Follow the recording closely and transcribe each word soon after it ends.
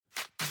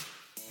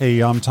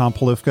Hey, I'm Tom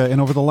Polifka,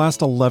 and over the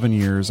last 11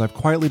 years, I've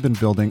quietly been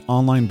building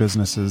online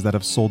businesses that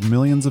have sold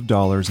millions of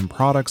dollars in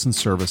products and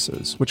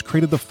services, which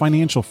created the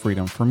financial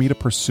freedom for me to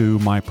pursue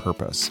my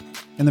purpose.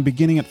 In the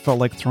beginning, it felt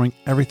like throwing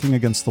everything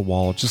against the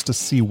wall just to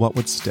see what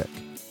would stick.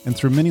 And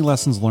through many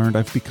lessons learned,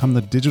 I've become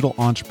the digital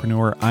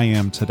entrepreneur I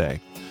am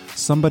today.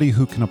 Somebody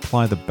who can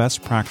apply the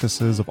best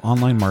practices of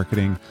online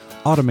marketing,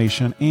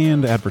 automation,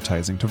 and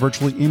advertising to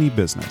virtually any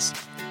business.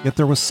 Yet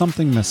there was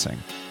something missing.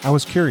 I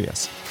was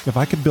curious if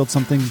I could build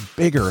something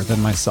bigger than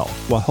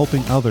myself while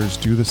helping others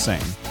do the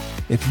same.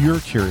 If you're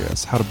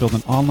curious how to build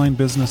an online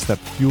business that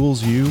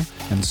fuels you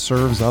and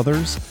serves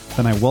others,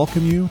 then I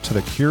welcome you to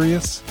the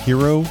Curious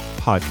Hero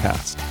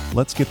Podcast.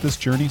 Let's get this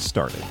journey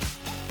started.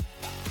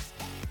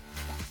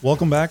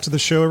 Welcome back to the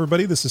show,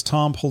 everybody. This is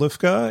Tom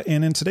Polifka,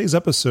 and in today's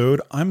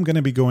episode, I'm going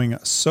to be going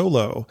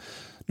solo.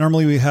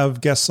 Normally, we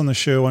have guests on the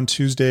show on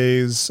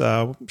Tuesdays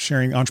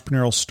sharing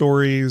entrepreneurial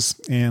stories.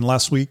 And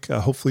last week,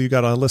 hopefully you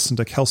got to listen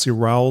to Kelsey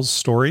Rowell's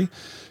story.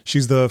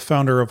 She's the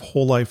founder of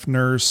Whole Life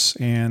Nurse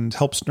and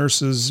helps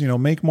nurses,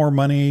 make more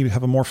money,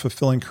 have a more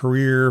fulfilling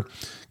career,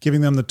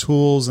 giving them the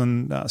tools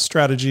and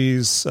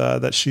strategies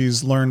that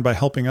she's learned by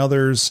helping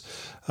others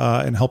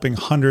and helping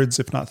hundreds,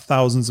 if not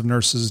thousands of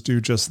nurses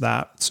do just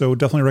that. So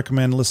definitely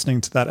recommend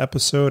listening to that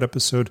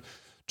episode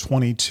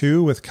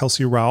 22 with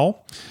Kelsey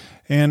Rowell.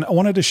 And I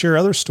wanted to share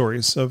other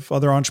stories of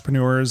other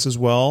entrepreneurs as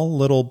well,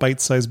 little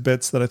bite-sized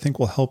bits that I think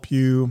will help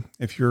you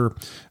if you're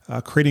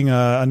creating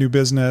a new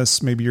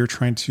business. Maybe you're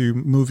trying to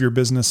move your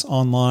business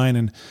online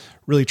and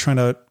really trying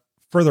to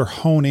further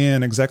hone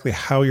in exactly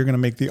how you're going to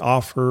make the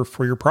offer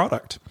for your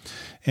product.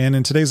 And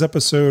in today's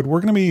episode,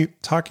 we're going to be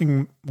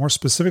talking more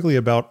specifically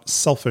about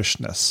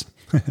selfishness.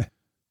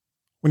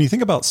 When you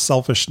think about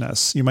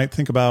selfishness, you might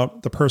think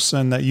about the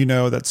person that you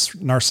know that's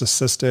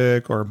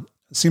narcissistic or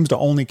seems to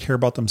only care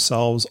about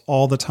themselves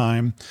all the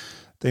time.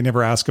 They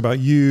never ask about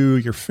you,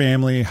 your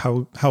family,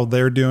 how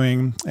they're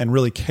doing, and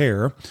really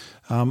care.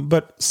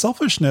 But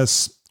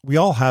selfishness, we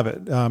all have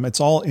it. It's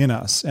all in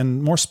us.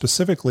 And more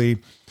specifically,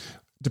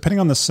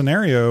 depending on the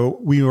scenario,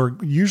 we are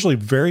usually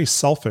very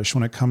selfish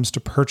when it comes to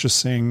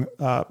purchasing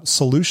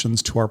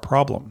solutions to our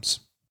problems.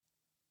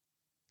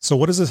 So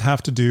what does this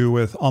have to do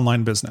with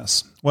online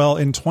business? Well,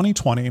 in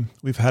 2020,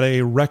 we've had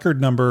a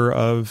record number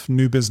of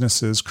new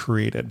businesses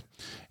created.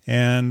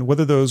 And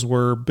whether those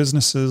were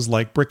businesses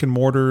like brick and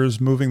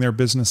mortars moving their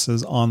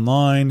businesses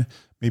online,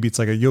 maybe it's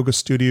like a yoga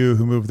studio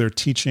who moved their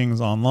teachings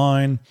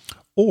online,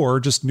 or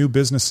just new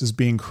businesses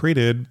being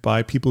created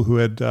by people who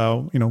had,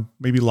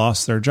 maybe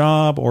lost their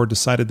job or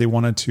decided they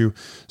wanted to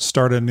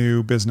start a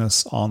new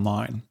business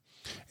online.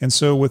 And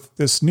so with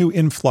this new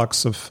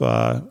influx of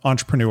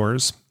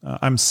entrepreneurs,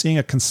 I'm seeing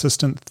a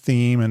consistent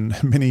theme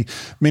and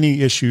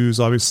many issues,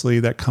 obviously,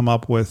 that come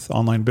up with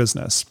online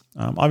business.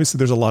 Obviously,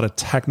 there's a lot of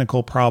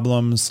technical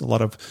problems, a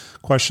lot of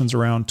questions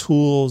around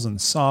tools and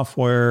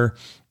software.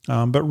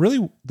 But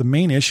really, the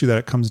main issue that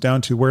it comes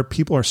down to, where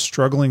people are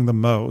struggling the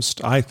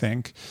most, I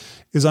think,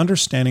 is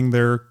understanding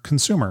their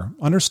consumer,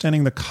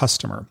 understanding the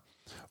customer.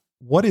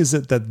 What is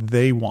it that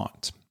they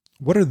want?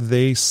 What are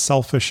they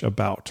selfish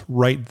about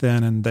right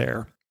then and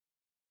there?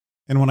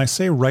 And when I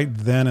say right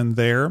then and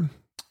there,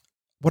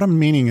 what I'm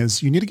meaning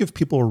is you need to give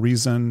people a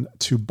reason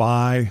to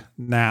buy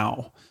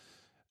now.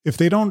 If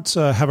they don't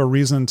have a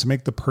reason to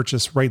make the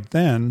purchase right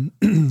then,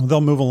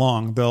 they'll move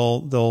along.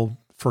 They'll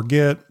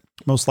forget,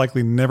 most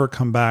likely never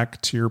come back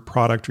to your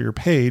product or your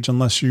page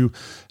unless you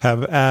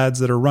have ads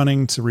that are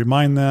running to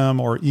remind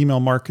them or email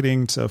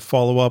marketing to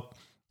follow up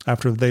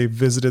after they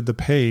visited the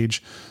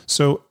page.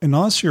 So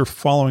unless you're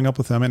following up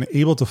with them and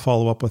able to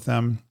follow up with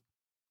them,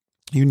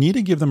 you need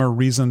to give them a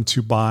reason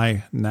to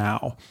buy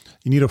now.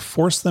 You need to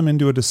force them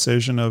into a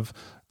decision of,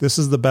 this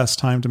is the best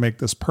time to make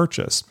this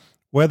purchase.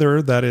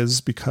 Whether that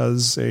is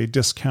because a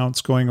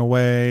discount's going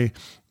away,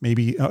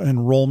 maybe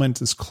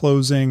enrollment is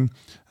closing.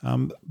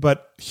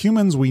 But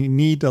humans, we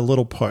need a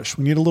little push.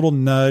 We need a little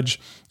nudge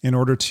in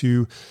order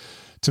to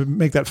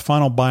make that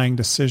final buying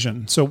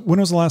decision. So when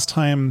was the last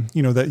time,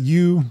 that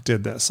you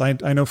did this? I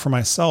know for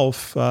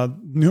myself,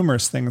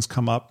 numerous things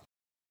come up.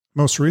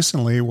 Most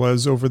recently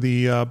was over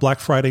the Black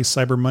Friday,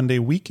 Cyber Monday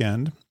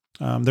weekend.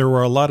 There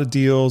were a lot of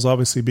deals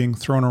obviously being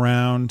thrown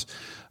around.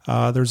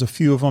 There's a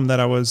few of them that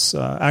I was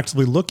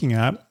actively looking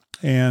at,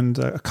 and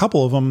a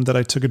couple of them that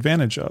I took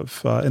advantage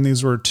of. And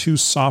these were two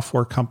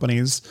software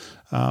companies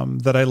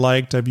that I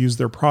liked. I've used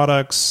their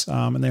products,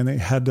 and then they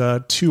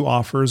had two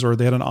offers, or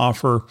they had an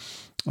offer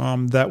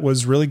that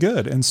was really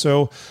good. And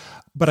so,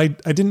 but I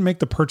didn't make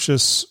the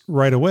purchase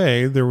right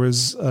away. There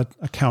was a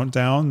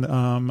countdown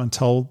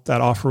until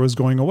that offer was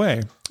going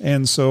away.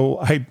 And so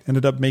I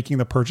ended up making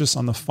the purchase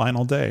on the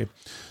final day.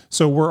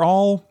 So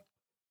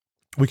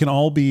we can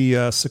all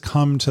be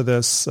succumb to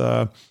this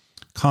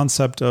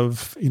concept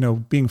of,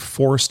 being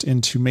forced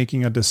into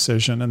making a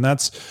decision. And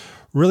that's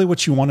really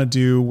what you want to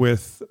do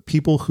with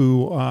people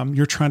who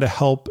you're trying to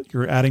help,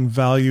 you're adding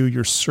value,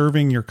 you're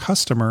serving your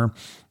customer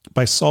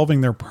by solving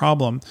their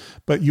problem.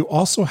 But you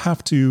also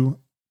have to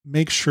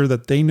make sure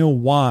that they know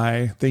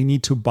why they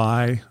need to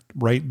buy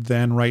right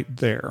then, right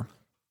there.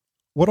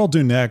 what I'll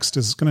do next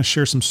is going to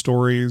share some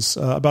stories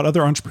about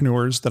other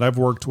entrepreneurs that I've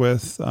worked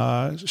with,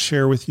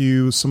 share with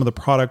you some of the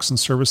products and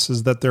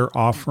services that they're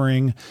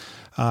offering,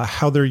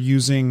 how they're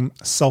using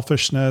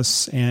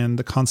selfishness and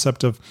the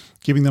concept of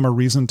giving them a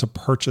reason to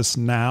purchase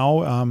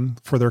now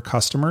for their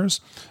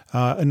customers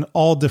in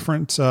all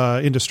different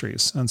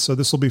industries. And so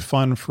this will be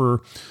fun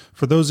for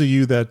those of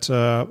you that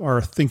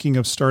are thinking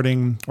of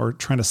starting or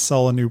trying to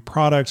sell a new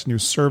product, new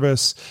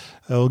service.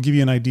 It'll give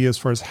you an idea as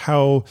far as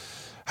how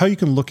you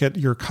can look at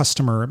your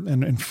customer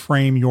and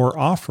frame your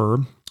offer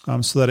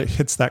so that it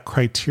hits that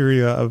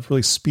criteria of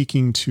really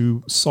speaking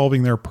to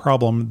solving their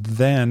problem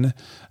then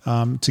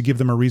to give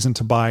them a reason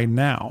to buy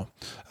now.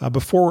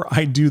 Before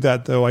I do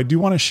that, though, I do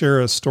want to share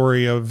a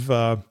story of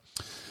an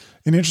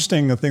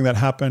interesting thing that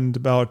happened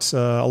about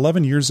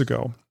 11 years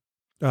ago.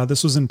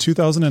 This was in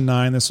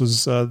 2009. This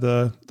was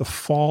the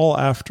fall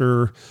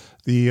after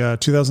the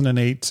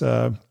 2008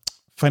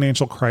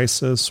 financial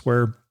crisis,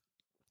 where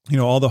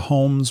all the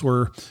homes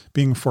were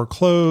being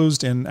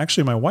foreclosed, and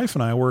actually, my wife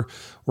and I were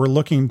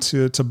looking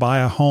to buy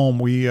a home.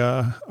 We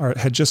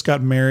had just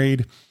got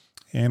married,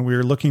 and we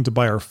were looking to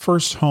buy our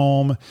first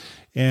home.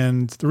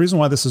 And the reason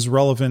why this is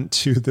relevant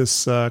to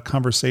this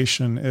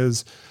conversation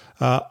is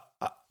I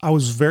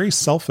was very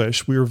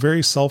selfish. We were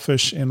very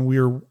selfish, and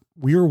we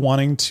were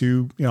wanting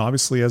to,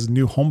 obviously as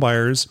new home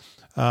buyers,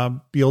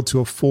 be able to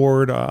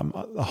afford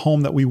a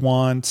home that we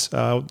want.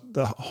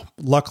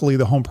 Luckily,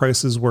 the home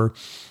prices were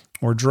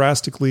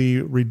drastically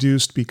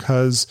reduced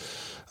because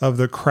of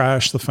the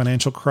crash, the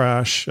financial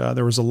crash.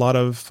 There was a lot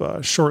of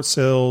short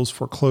sales,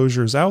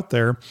 foreclosures out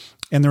there.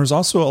 And there was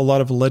also a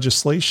lot of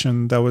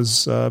legislation that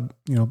was,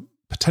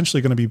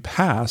 potentially going to be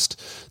passed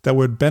that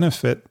would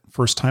benefit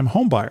first-time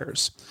home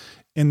buyers.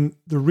 And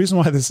the reason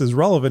why this is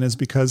relevant is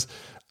because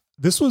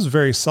this was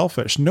very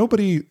selfish.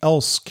 Nobody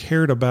else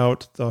cared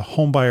about the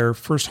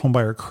first home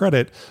buyer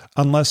credit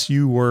unless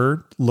you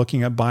were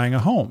looking at buying a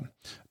home.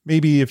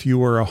 Maybe if you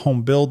were a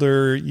home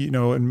builder,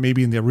 and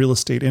maybe in the real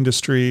estate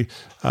industry,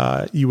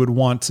 you would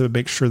want to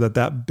make sure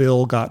that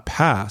bill got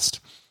passed.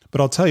 But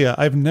I'll tell you,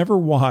 I've never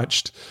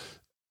watched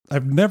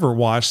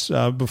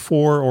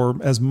before or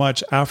as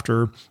much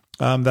after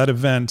that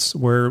event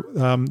where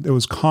it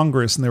was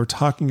Congress and they were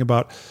talking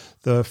about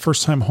the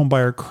first-time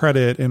homebuyer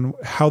credit and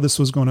how this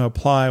was going to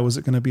apply. Was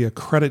it going to be a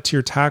credit to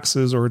your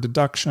taxes or a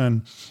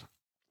deduction?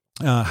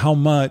 How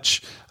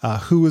much?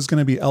 Who was going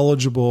to be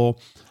eligible?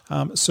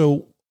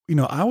 So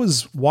I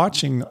was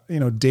watching,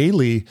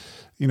 daily,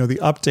 the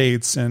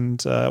updates,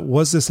 and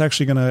was this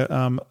actually going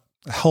to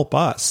help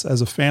us as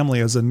a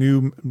family, as a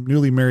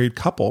newly married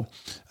couple,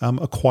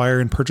 acquire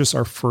and purchase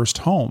our first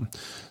home?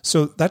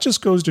 So that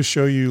just goes to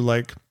show you,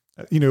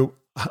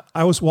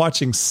 I was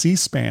watching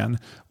C-SPAN,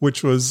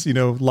 which was,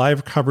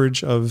 live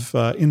coverage of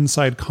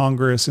inside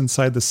Congress,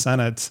 inside the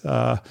Senate,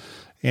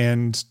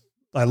 and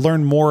I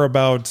learned more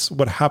about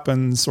what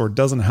happens or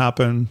doesn't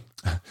happen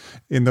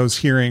in those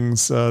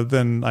hearings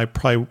than I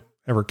probably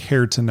ever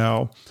cared to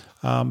know.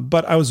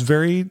 But I was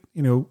very,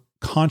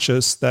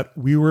 conscious that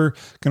we were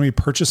going to be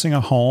purchasing a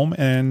home.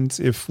 And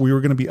if we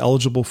were going to be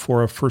eligible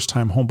for a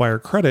first-time home buyer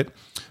credit,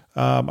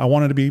 I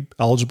wanted to be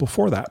eligible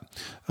for that.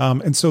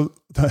 And so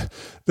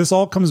this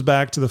all comes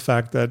back to the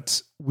fact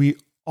that we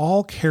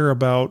all care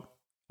about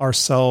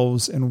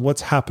ourselves and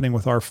what's happening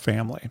with our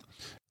family.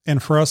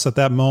 And for us at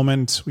that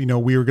moment, we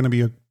were going to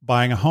be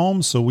buying a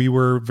home. So we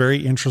were very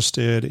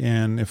interested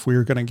in if we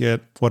were going to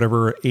get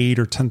whatever $8,000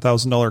 or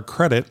 $10,000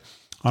 credit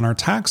on our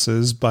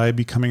taxes by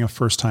becoming a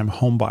first-time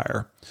home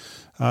buyer.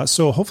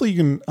 So hopefully you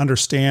can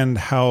understand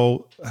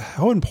how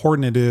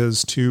important it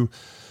is to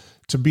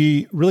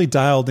be really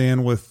dialed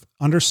in with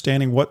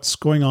understanding what's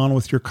going on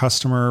with your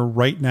customer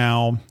right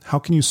now. How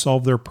can you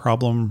solve their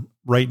problem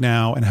right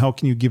now? And how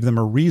can you give them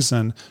a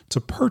reason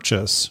to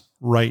purchase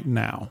right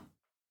now?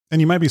 And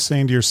you might be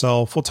saying to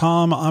yourself, well,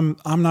 Tom,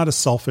 I'm not a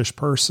selfish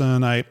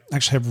person. I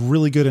actually have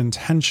really good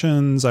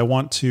intentions. I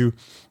want to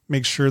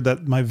make sure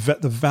that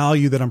the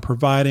value that I'm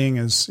providing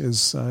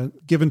is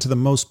given to the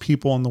most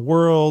people in the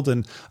world,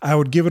 and I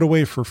would give it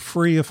away for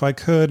free if I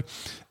could.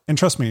 And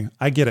trust me,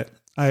 I get it.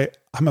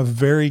 I'm a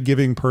very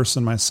giving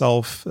person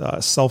myself.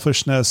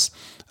 Selfishness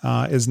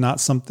is not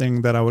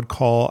something that I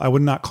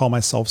would not call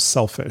myself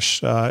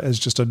selfish as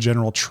just a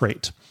general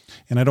trait.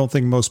 And I don't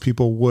think most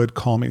people would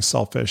call me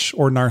selfish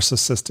or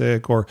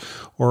narcissistic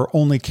or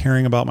only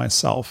caring about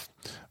myself.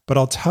 But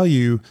I'll tell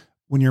you,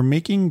 when you're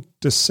making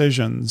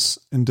decisions,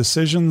 and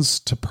decisions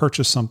to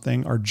purchase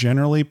something are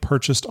generally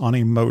purchased on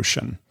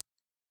emotion,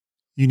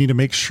 you need to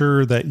make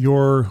sure that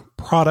your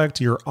product,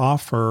 your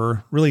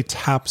offer really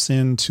taps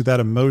into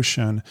that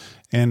emotion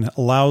and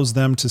allows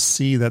them to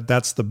see that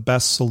that's the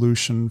best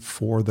solution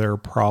for their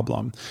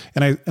problem.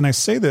 And I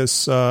say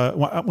this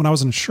when I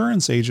was an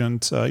insurance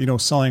agent,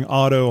 selling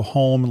auto,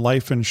 home,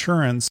 life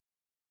insurance.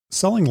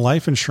 Selling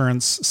life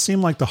insurance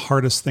seemed like the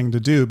hardest thing to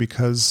do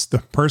because the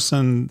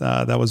person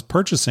that was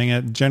purchasing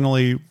it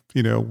generally,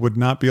 would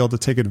not be able to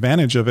take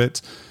advantage of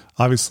it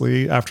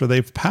obviously after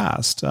they've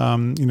passed.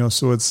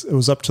 So it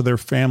was up to their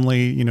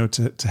family,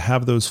 to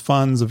have those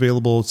funds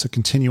available to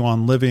continue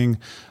on living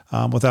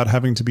without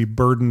having to be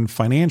burdened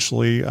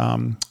financially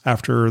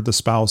after the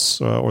spouse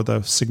or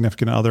the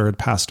significant other had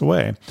passed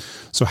away.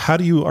 So how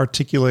do you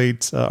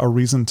articulate a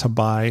reason to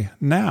buy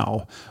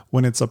now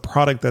when it's a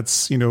product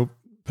that's,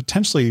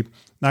 potentially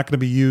not going to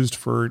be used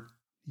for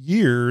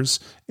years,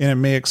 and it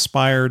may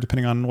expire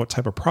depending on what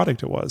type of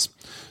product it was.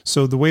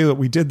 So the way that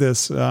we did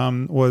this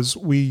was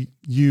we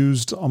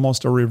used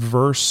almost a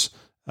reverse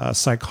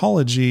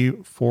psychology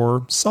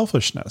for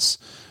selfishness.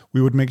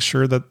 We would make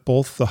sure that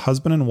both the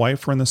husband and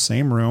wife were in the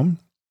same room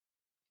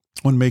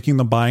when making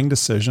the buying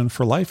decision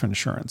for life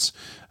insurance,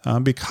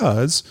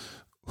 because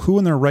who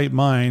in their right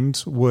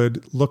mind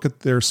would look at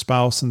their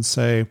spouse and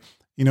say,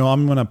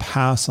 I'm going to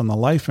pass on the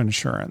life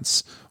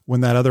insurance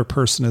when that other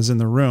person is in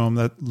the room?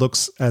 That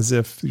looks as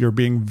if you're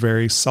being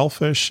very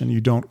selfish and you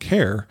don't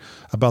care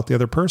about the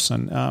other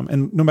person.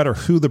 And no matter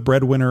who the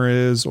breadwinner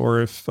is,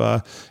 or if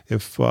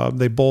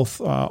they both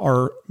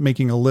are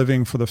making a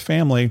living for the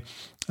family,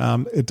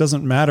 it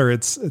doesn't matter.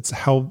 It's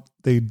how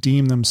they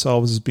deem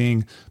themselves as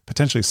being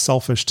potentially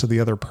selfish to the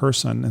other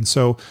person. And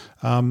so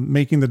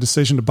making the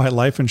decision to buy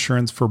life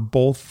insurance for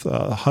both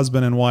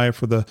husband and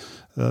wife, or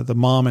the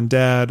mom and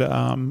dad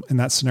in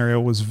that scenario,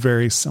 was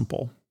very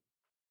simple.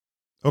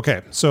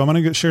 Okay, so I'm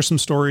going to share some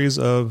stories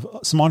of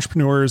some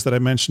entrepreneurs that I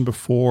mentioned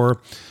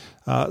before,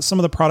 some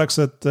of the products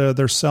that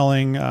they're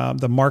selling,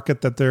 the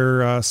market that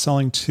they're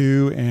selling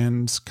to,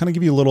 and kind of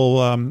give you a little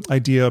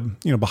idea,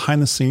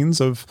 behind the scenes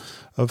of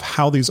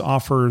how these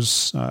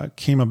offers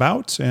came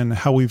about and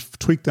how we've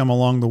tweaked them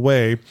along the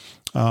way,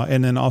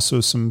 and then also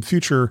some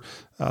future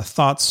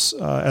thoughts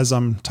as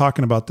I'm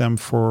talking about them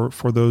for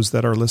those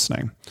that are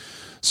listening.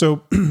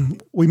 So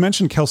we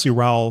mentioned Kelsey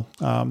Rowell,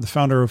 the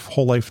founder of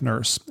Whole Life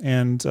Nurse,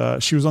 and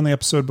she was on the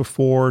episode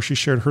before. She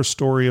shared her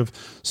story of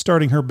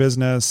starting her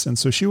business. And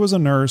so she was a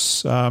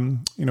nurse,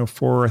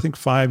 for I think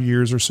 5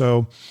 years or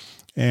so,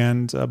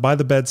 and by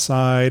the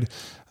bedside,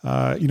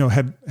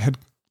 had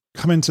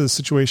come into the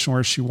situation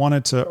where she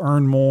wanted to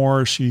earn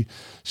more. She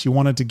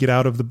wanted to get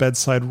out of the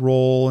bedside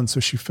role. And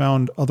so she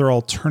found other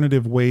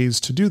alternative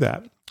ways to do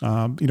that.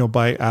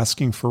 By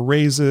asking for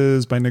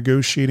raises, by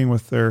negotiating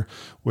with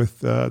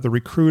the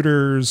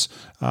recruiters,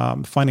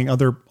 finding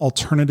other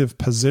alternative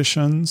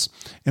positions.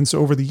 And so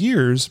over the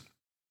years,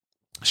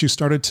 she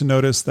started to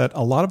notice that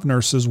a lot of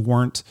nurses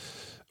weren't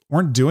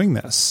doing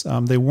this.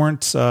 They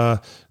weren't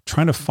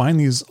trying to find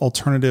these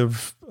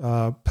alternative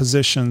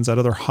positions at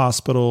other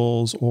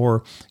hospitals,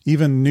 or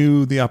even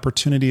knew the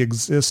opportunity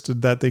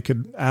existed that they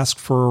could ask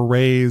for a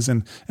raise,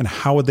 and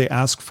how would they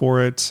ask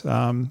for it,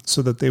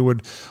 so that they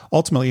would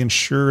ultimately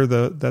ensure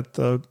that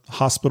the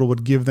hospital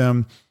would give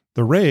them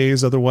the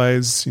raise.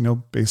 Otherwise,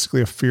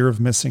 basically a fear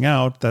of missing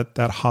out, that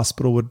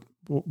hospital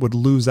would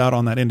lose out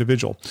on that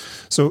individual.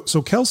 So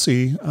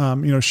Kelsey,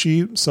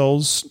 she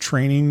sells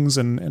trainings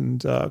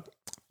and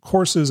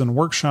courses and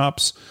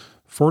workshops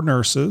for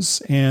nurses.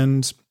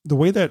 And the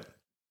way that,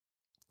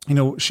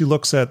 she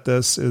looks at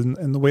this,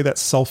 and the way that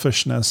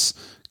selfishness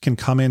can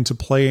come into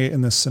play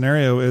in this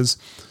scenario, is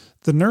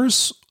the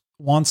nurse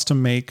wants to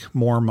make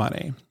more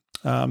money,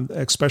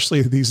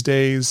 especially these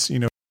days.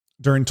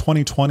 During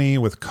 2020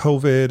 with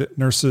COVID,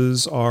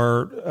 nurses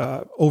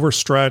are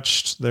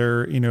overstretched.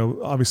 They're,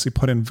 obviously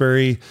put in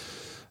very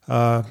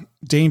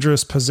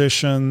dangerous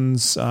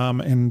positions,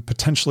 and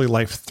potentially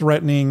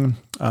life-threatening,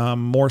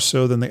 more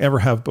so than they ever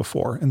have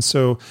before. And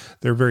so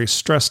they're very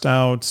stressed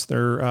out.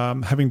 They're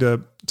having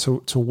to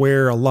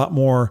wear a lot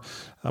more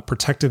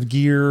protective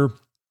gear.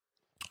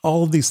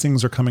 All of these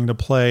things are coming to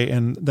play.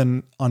 And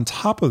then on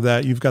top of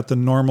that, you've got the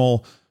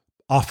normal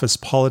office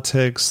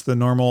politics, the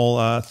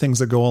normal things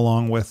that go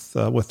along with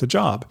the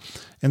job.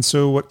 And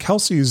so what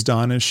Kelsey's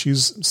done is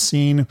she's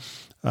seen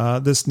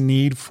this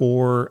need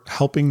for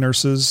helping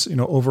nurses,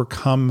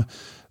 overcome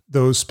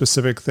those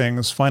specific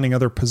things, finding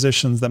other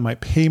positions that might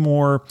pay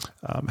more,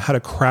 how to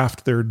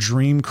craft their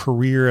dream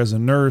career as a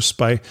nurse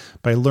by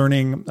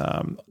learning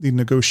the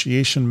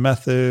negotiation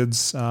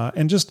methods,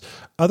 and just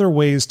other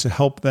ways to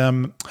help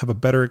them have a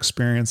better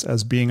experience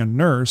as being a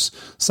nurse,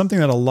 something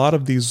that a lot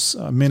of these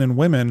men and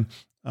women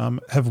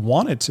have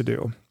wanted to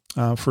do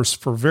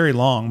for very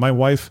long. My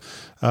wife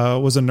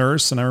was a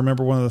nurse, and I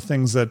remember one of the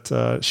things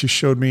that she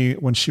showed me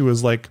when she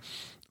was like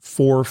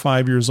 4 or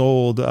 5 years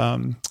old.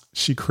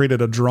 She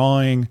created a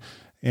drawing,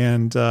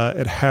 and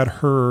it had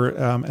her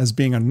as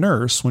being a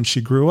nurse when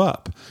she grew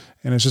up.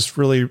 And it's just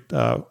really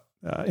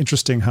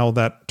interesting how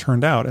that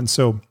turned out. And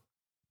so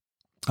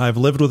I've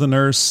lived with a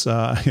nurse.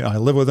 I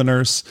live with a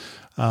nurse,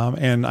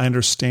 and I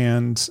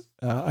understand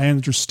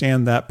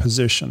that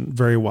position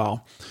very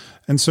well.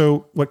 And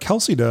so what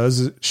Kelsey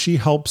does is she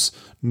helps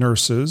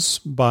nurses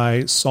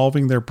by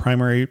solving their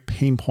primary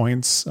pain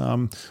points,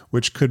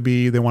 which could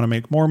be they want to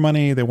make more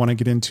money, they want to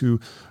get into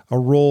a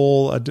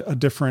role, a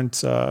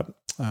different,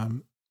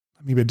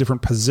 maybe a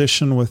different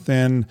position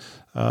within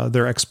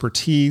their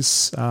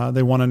expertise.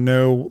 They want to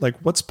know like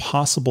what's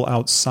possible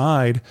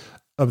outside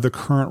of the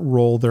current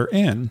role they're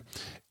in.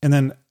 And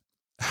then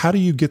how do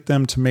you get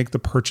them to make the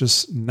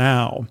purchase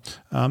now?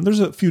 There's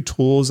a few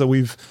tools that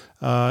we've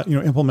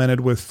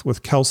implemented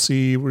with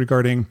Kelsey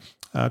regarding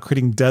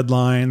creating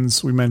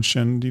deadlines. We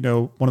mentioned,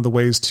 one of the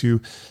ways to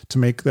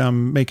make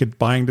them make a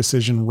buying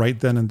decision right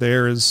then and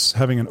there is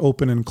having an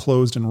open and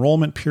closed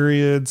enrollment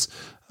periods.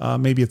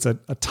 Maybe it's a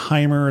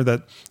timer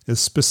that is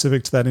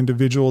specific to that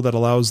individual that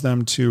allows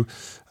them to,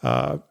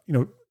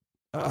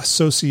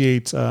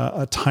 associate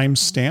a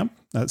timestamp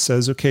that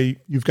says, okay,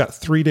 you've got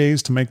 3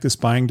 days to make this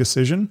buying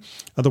decision.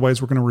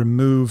 Otherwise, we're going to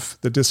remove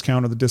the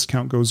discount or the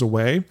discount goes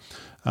away.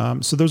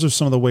 So those are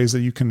some of the ways that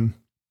you can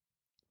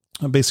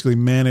basically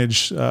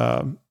manage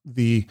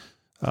the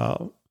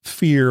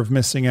fear of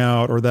missing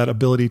out or that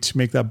ability to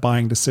make that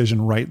buying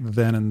decision right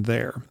then and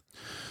there.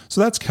 So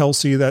that's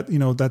Kelsey.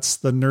 That's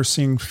the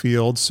nursing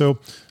field. So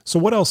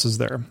what else is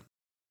there?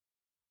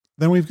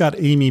 Then we've got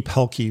Amy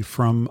Pelkey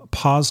from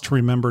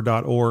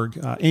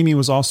pausetoremember.org. Amy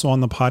was also on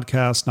the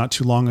podcast not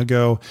too long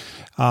ago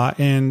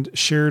and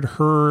shared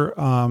her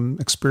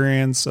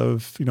experience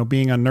of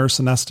being a nurse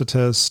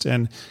anesthetist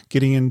and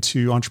getting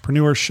into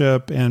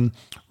entrepreneurship and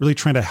really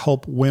trying to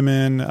help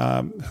women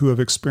who have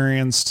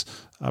experienced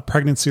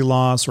pregnancy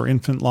loss or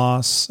infant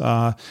loss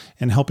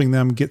and helping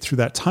them get through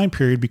that time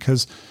period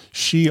because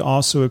she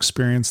also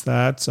experienced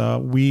that.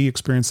 We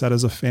experienced that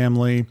as a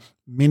family.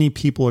 Many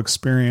people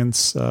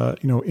experience,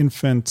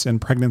 infant and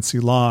pregnancy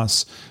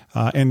loss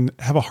and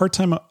have a hard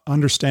time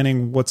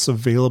understanding what's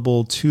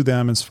available to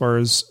them as far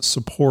as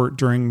support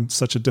during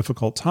such a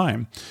difficult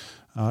time.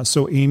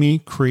 So Amy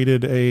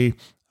created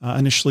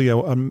initially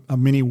a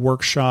mini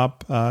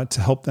workshop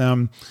to help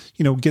them,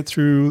 get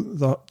through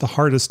the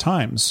hardest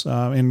times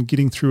and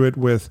getting through it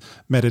with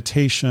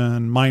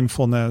meditation,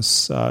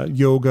 mindfulness,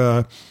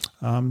 yoga,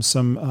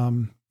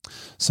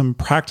 some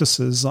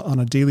practices on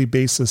a daily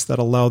basis that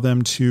allow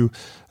them to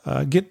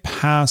get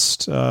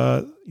past,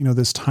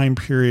 this time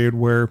period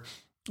where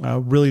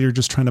really you're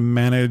just trying to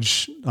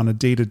manage on a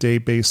day-to-day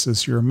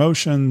basis your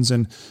emotions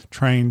and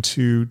trying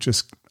to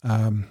just,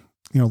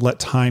 let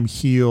time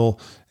heal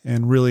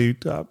and really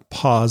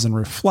pause and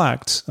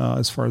reflect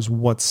as far as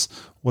what's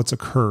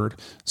occurred.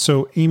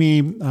 So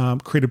Amy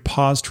created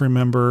Pause to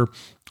Remember,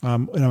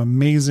 an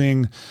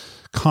amazing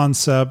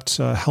concept,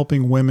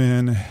 helping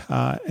women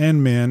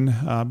and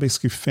men,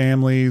 basically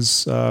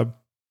families,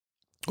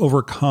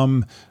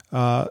 overcome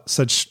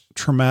such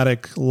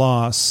traumatic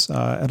loss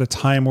at a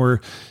time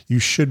where you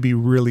should be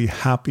really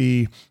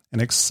happy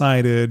and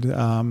excited.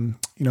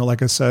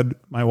 Like I said,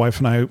 my wife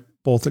and I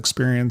both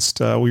experienced,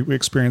 we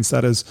experienced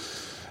that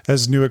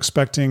as new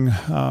expecting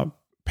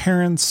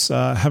parents.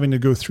 Having to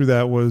go through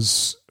that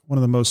was one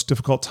of the most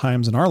difficult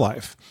times in our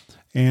life.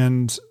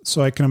 And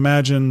so I can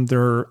imagine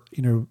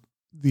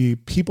the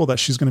people that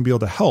she's going to be able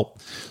to help.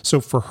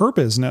 So for her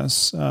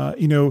business,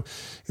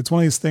 it's one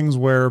of these things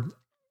where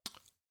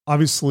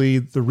obviously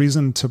the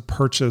reason to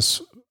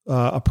purchase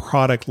a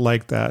product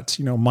like that,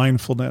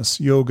 mindfulness,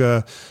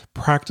 yoga,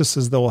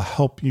 practices that will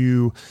help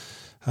you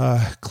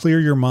clear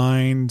your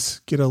mind,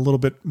 get a little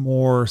bit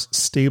more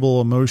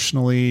stable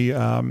emotionally,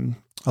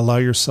 allow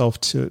yourself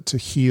to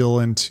heal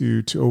and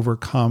to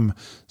overcome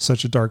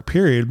such a dark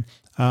period.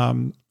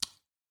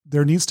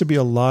 There needs to be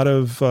a lot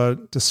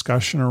of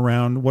discussion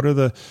around what are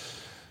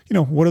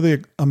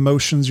the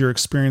emotions you're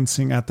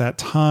experiencing at that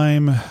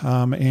time,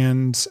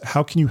 and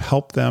how can you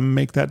help them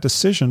make that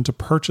decision to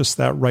purchase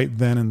that right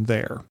then and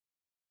there.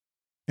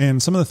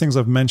 And some of the things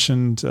I've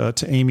mentioned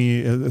to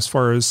Amy as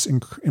far as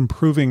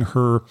improving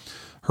her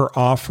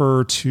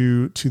offer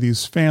to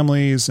these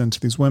families and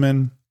to these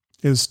women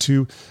is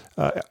to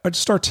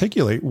just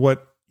articulate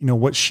what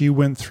she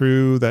went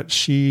through, that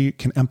she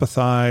can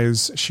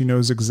empathize. She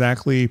knows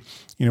exactly,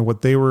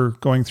 what they were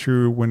going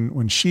through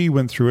when she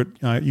went through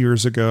it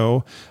years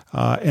ago.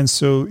 And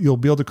so you'll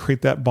be able to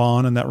create that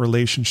bond and that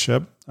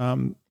relationship.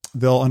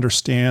 They'll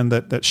understand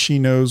that she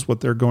knows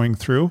what they're going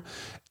through.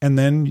 And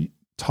then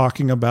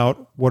talking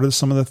about what are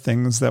some of the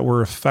things that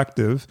were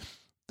effective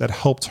that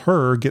helped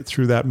her get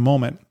through that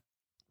moment.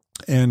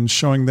 And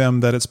showing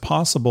them that it's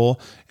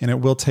possible and it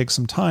will take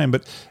some time,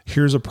 but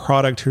here's a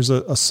product, here's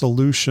a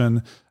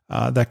solution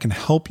that can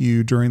help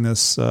you during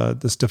this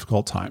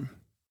difficult time.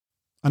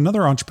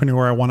 Another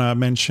entrepreneur I want to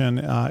mention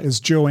is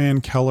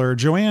Joanne Keller.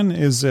 Joanne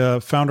is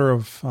a founder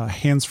of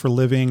Hands for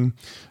Living.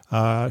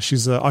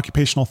 She's an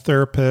occupational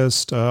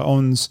therapist,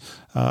 owns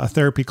a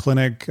therapy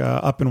clinic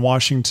up in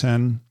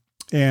Washington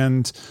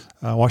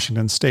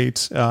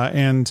State.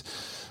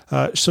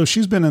 So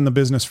she's been in the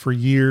business for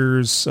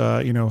years,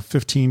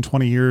 15,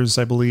 20 years,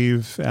 I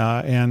believe,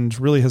 and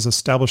really has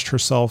established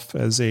herself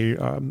as a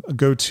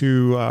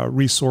go-to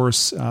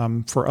resource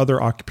for other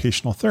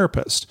occupational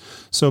therapists.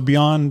 So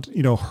beyond,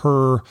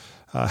 her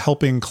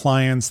helping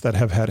clients that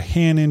have had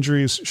hand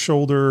injuries,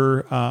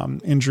 shoulder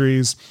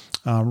injuries,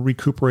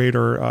 recuperate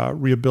or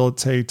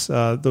rehabilitate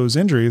those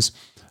injuries,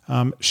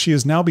 she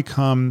has now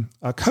become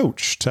a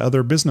coach to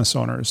other business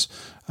owners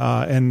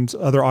and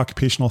other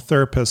occupational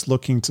therapists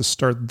looking to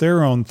start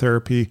their own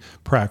therapy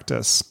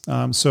practice.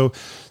 So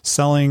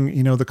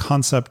selling, the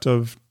concept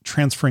of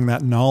transferring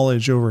that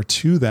knowledge over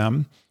to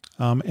them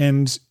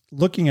and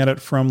looking at it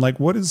from like,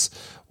 what is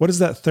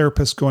that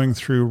therapist going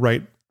through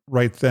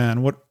right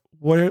then?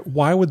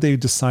 Why would they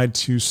decide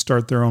to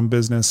start their own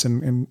business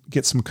and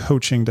get some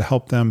coaching to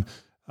help them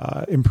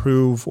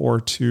improve or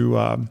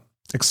to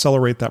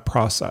accelerate that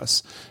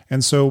process?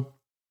 And so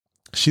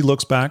she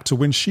looks back to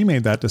when she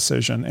made that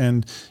decision,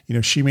 and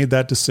she made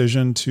that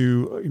decision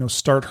to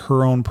start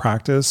her own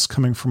practice,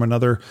 coming from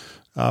another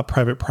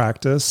private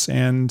practice,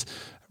 and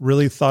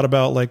really thought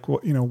about like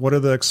what are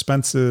the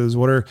expenses,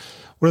 what are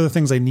the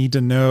things I need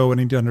to know and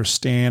need to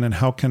understand, and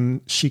how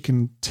she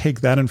can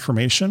take that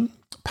information,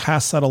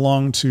 pass that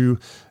along to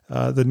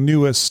the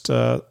newest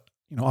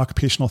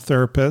occupational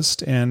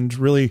therapist, and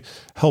really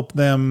help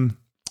them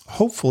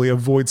hopefully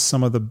avoid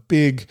some of the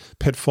big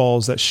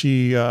pitfalls that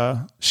she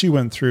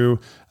went through,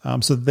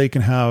 so that they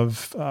can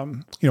have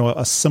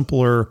a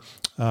simpler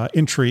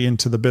entry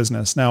into the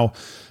business. Now,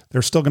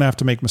 they're still going to have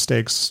to make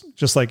mistakes,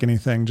 just like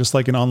anything, just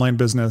like an online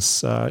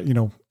business.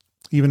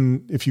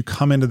 Even if you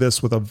come into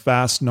this with a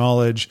vast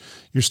knowledge,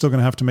 you're still going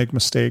to have to make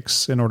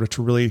mistakes in order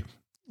to really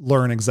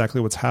learn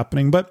exactly what's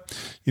happening. But,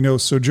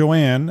 so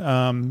Joanne,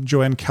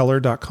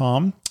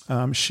 JoanneKeller.com,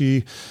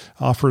 she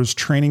offers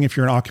training if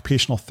you're an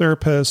occupational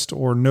therapist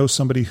or know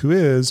somebody who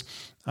is.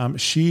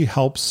 She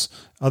helps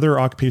other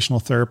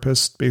occupational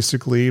therapists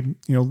basically,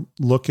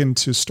 look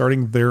into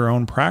starting their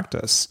own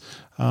practice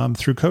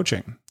through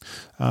coaching.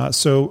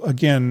 So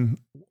again,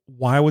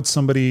 why would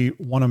somebody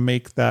want to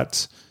make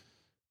that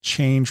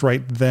change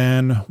right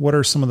then? What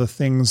are some of the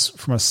things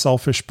from a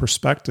selfish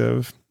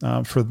perspective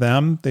for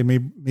them? They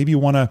maybe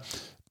want to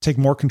take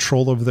more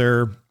control of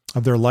their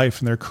life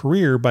and their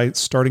career by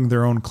starting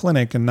their own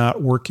clinic and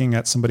not working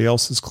at somebody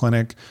else's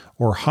clinic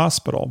or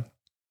hospital.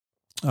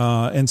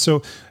 And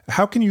so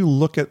how can you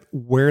look at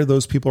where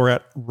those people are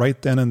at right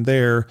then and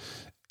there,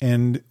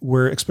 and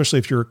where, especially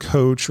if you're a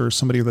coach or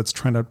somebody that's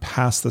trying to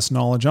pass this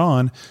knowledge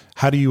on,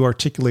 how do you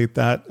articulate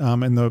that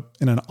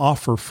in an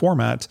offer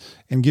format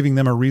and giving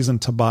them a reason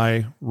to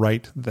buy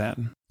right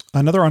then?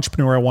 Another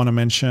entrepreneur I want to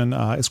mention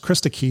is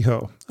Krista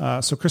Kehoe.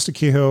 So Krista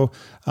Kehoe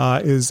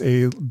is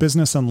a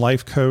business and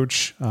life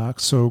coach.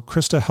 So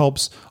Krista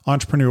helps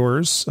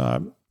entrepreneurs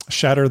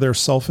shatter their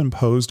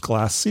self-imposed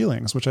glass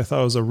ceilings, which I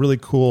thought was a really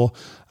cool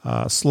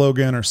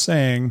slogan or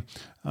saying.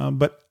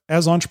 But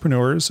as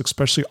entrepreneurs,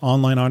 especially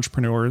online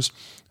entrepreneurs,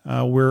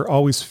 we're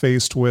always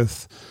faced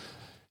with,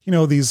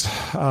 these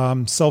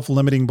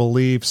self-limiting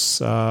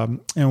beliefs,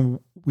 and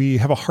we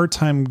have a hard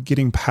time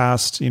getting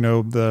past,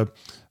 the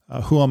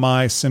who am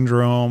I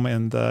syndrome,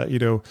 and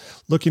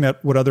looking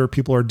at what other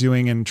people are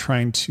doing and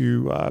trying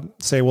to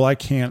say, well, I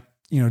can't,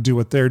 do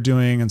what they're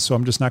doing, and so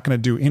I'm just not going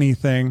to do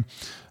anything.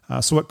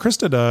 So what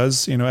Krista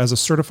does, as a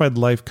certified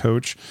life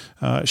coach,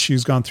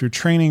 she's gone through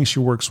training. She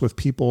works with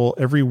people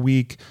every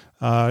week,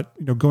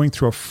 going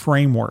through a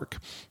framework.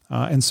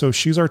 And so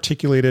she's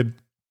articulated,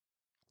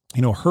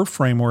 her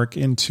framework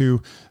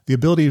into the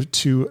ability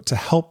to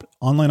help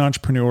online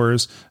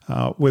entrepreneurs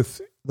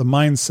with the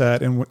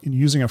mindset and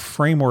using a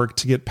framework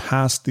to get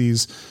past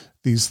these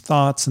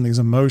thoughts and these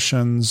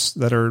emotions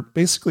that are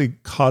basically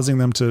causing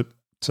them to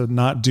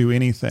not do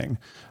anything.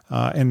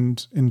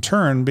 And in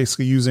turn,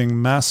 basically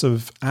using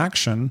massive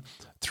action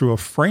through a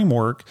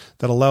framework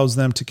that allows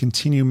them to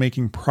continue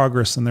making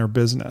progress in their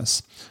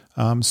business.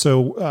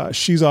 So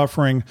she's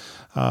offering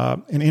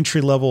an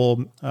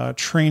entry-level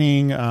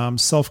training,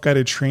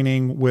 self-guided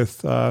training with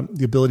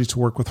the ability to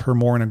work with her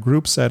more in a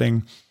group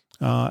setting,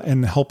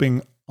 and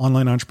helping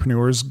online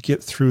entrepreneurs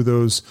get through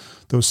those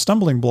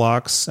stumbling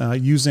blocks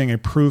using a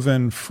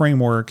proven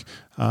framework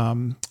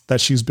that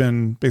she's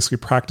been basically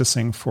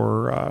practicing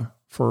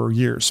for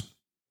years.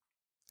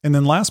 And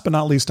then last but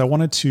not least, I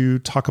wanted to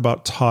talk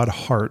about Todd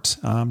Hart.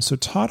 So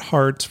Todd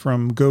Hart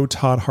from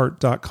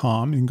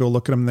gotoddhart.com, you can go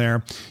look at him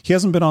there. He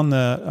hasn't been on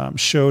the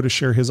show to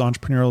share his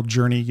entrepreneurial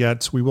journey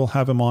yet. We will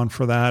have him on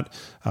for that.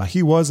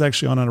 He was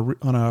actually on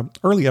an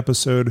early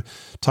episode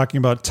talking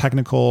about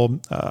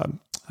technical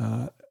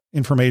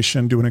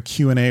information, doing a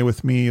Q&A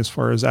with me as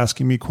far as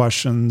asking me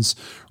questions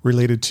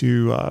related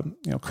to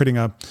creating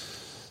a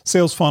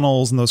sales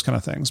funnels and those kind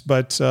of things.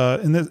 But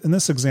in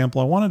this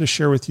example, I wanted to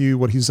share with you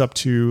what he's up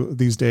to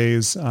these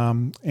days.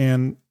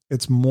 And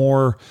it's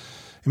more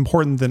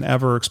important than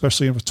ever,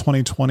 especially with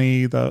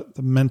 2020, the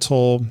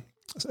mental,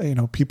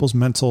 people's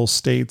mental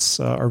states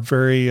are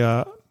very,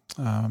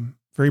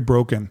 very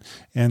broken.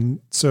 And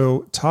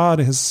so Todd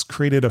has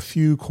created a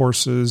few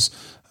courses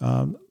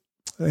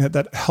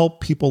that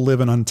help people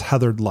live an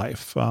untethered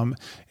life.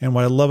 And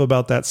what I love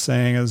about that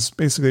saying is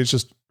basically it's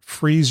just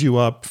frees you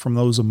up from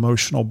those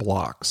emotional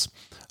blocks.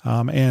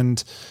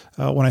 And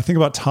when I think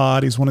about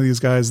Todd, he's one of these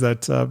guys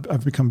that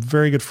I've become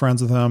very good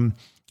friends with him.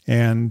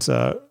 And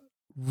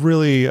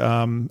really,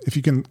 if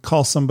you can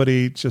call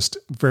somebody just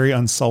very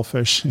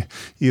unselfish,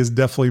 he is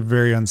definitely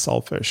very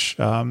unselfish.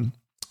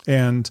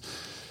 And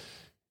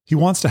He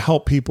wants to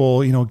help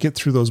people, get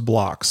through those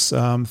blocks,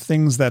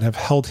 things that have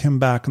held him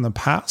back in the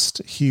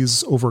past.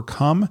 He's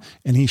overcome,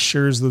 and he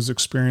shares those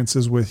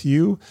experiences with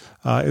you,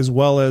 as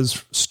well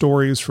as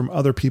stories from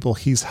other people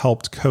he's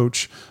helped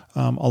coach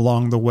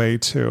along the way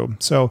too.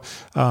 So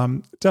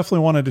definitely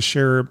wanted to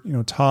share,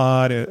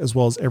 Todd as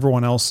well as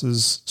everyone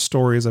else's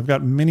stories. I've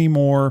got many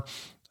more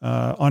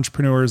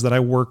entrepreneurs that I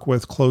work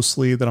with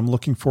closely that I'm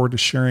looking forward to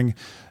sharing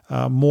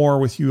more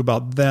with you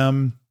about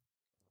them.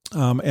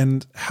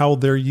 And how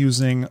they're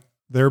using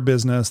their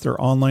business,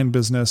 their online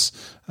business,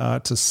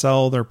 to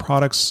sell their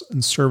products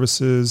and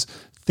services,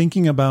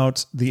 thinking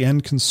about the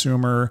end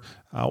consumer.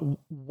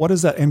 What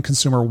does that end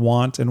consumer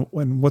want, and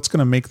what's going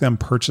to make them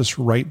purchase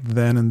right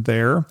then and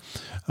there?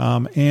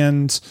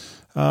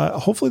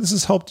 Hopefully this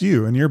has helped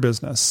you in your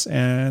business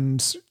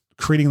and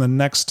creating the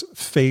next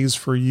phase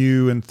for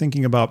you and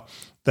thinking about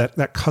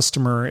that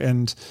customer.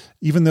 And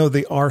even though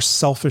they are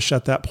selfish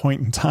at that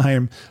point in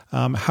time,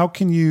 how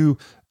can you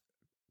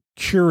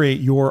curate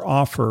your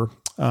offer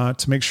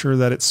to make sure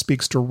that it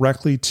speaks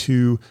directly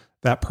to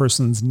that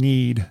person's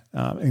need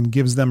and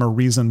gives them a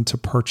reason to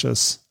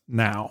purchase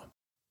now?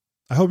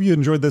 I hope you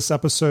enjoyed this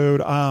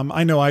episode.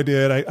 I know I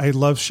did. I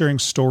love sharing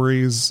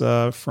stories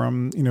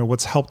from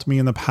what's helped me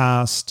in the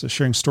past,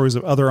 sharing stories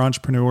of other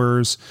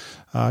entrepreneurs,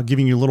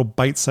 giving you little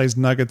bite-sized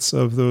nuggets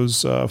of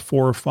those 4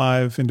 or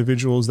 5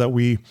 individuals that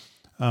we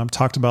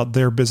talked about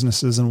their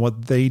businesses and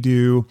what they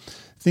do,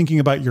 thinking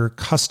about your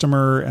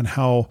customer and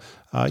how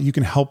you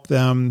can help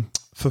them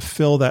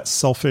fulfill that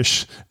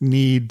selfish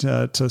need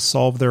to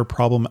solve their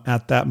problem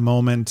at that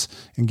moment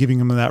and giving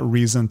them that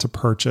reason to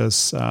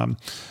purchase.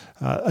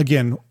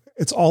 Again,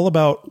 it's all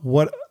about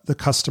what the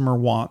customer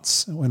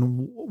wants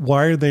and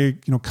why are they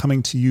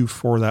coming to you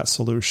for that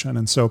solution.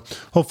 And so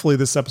hopefully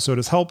this episode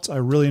has helped. I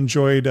really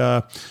enjoyed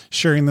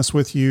sharing this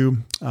with you.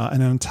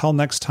 And until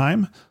next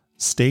time,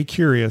 stay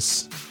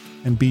curious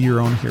and be your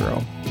own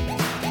hero.